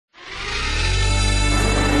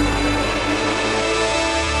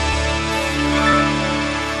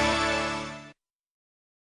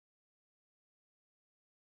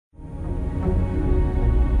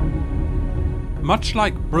Much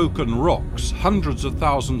like broken rocks, hundreds of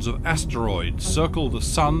thousands of asteroids circle the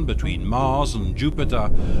Sun between Mars and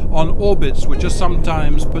Jupiter on orbits which are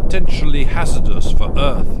sometimes potentially hazardous for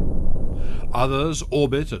Earth. Others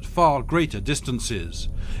orbit at far greater distances.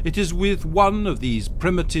 It is with one of these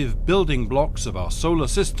primitive building blocks of our solar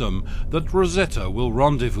system that Rosetta will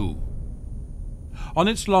rendezvous. On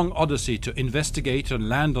its long odyssey to investigate and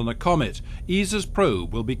land on a comet, ESA's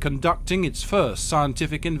probe will be conducting its first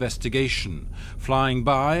scientific investigation, flying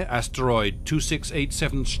by asteroid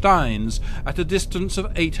 2687 Steins at a distance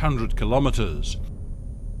of 800 kilometers.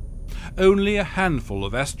 Only a handful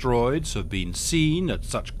of asteroids have been seen at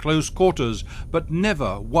such close quarters, but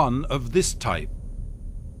never one of this type.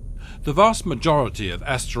 The vast majority of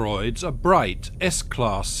asteroids are bright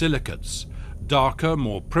S-class silicates. Darker,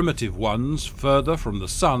 more primitive ones further from the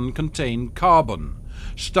Sun contain carbon.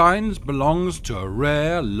 Steins belongs to a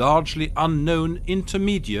rare, largely unknown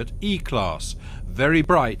intermediate E-class, very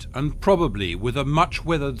bright and probably with a much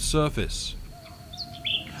weathered surface.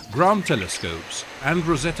 Ground telescopes and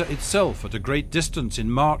Rosetta itself at a great distance in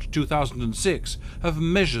March 2006 have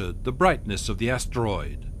measured the brightness of the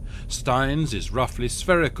asteroid. Steins is roughly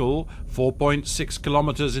spherical, 4.6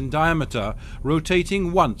 kilometers in diameter,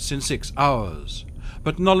 rotating once in 6 hours.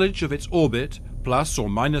 But knowledge of its orbit, plus or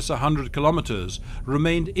minus 100 kilometers,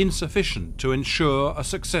 remained insufficient to ensure a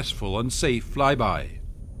successful and safe flyby.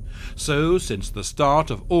 So, since the start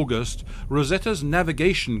of August, Rosetta's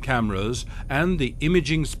navigation cameras and the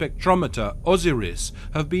imaging spectrometer OSIRIS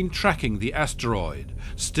have been tracking the asteroid,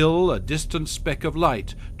 still a distant speck of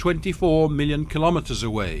light 24 million kilometers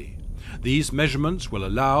away. These measurements will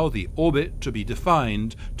allow the orbit to be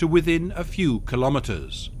defined to within a few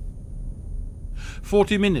kilometers.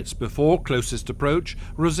 40 minutes before closest approach,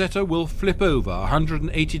 Rosetta will flip over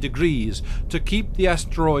 180 degrees to keep the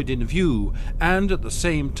asteroid in view and at the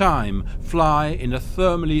same time fly in a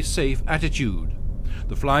thermally safe attitude.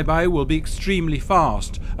 The flyby will be extremely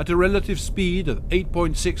fast, at a relative speed of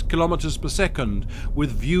 8.6 kilometers per second,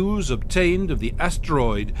 with views obtained of the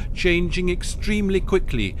asteroid changing extremely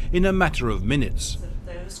quickly in a matter of minutes.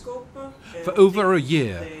 For over a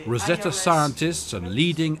year, Rosetta scientists and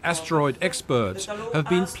leading asteroid experts have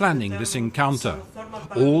been planning this encounter.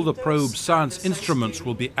 All the probe's science instruments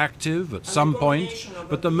will be active at some point,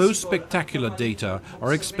 but the most spectacular data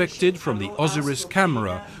are expected from the OSIRIS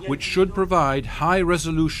camera, which should provide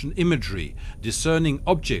high-resolution imagery, discerning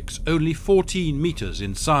objects only 14 meters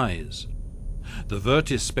in size. The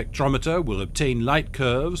Vertis spectrometer will obtain light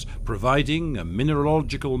curves, providing a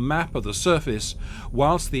mineralogical map of the surface,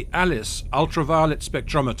 whilst the ALICE ultraviolet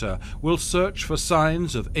spectrometer will search for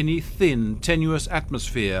signs of any thin, tenuous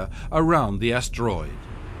atmosphere around the asteroid.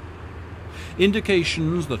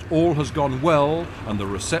 Indications that all has gone well and the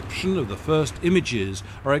reception of the first images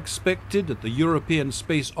are expected at the European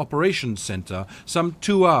Space Operations Centre some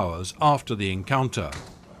 2 hours after the encounter.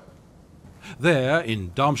 There,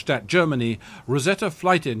 in Darmstadt, Germany, Rosetta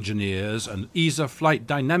flight engineers and ESA flight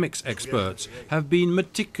dynamics experts have been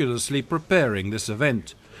meticulously preparing this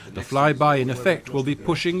event. The flyby, in effect, will be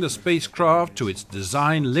pushing the spacecraft to its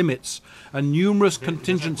design limits, and numerous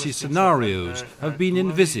contingency scenarios have been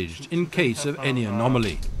envisaged in case of any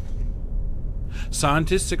anomaly.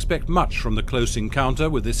 Scientists expect much from the close encounter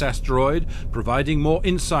with this asteroid, providing more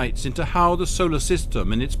insights into how the solar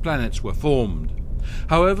system and its planets were formed.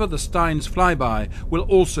 However, the Steins flyby will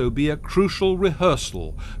also be a crucial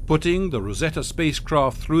rehearsal, putting the Rosetta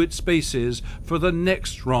spacecraft through its paces for the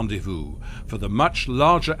next rendezvous, for the much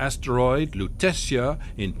larger asteroid Lutetia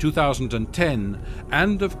in 2010,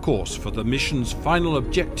 and of course for the mission's final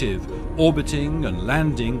objective, orbiting and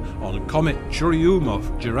landing on comet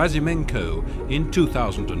Churyumov-Gerasimenko in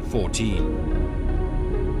 2014.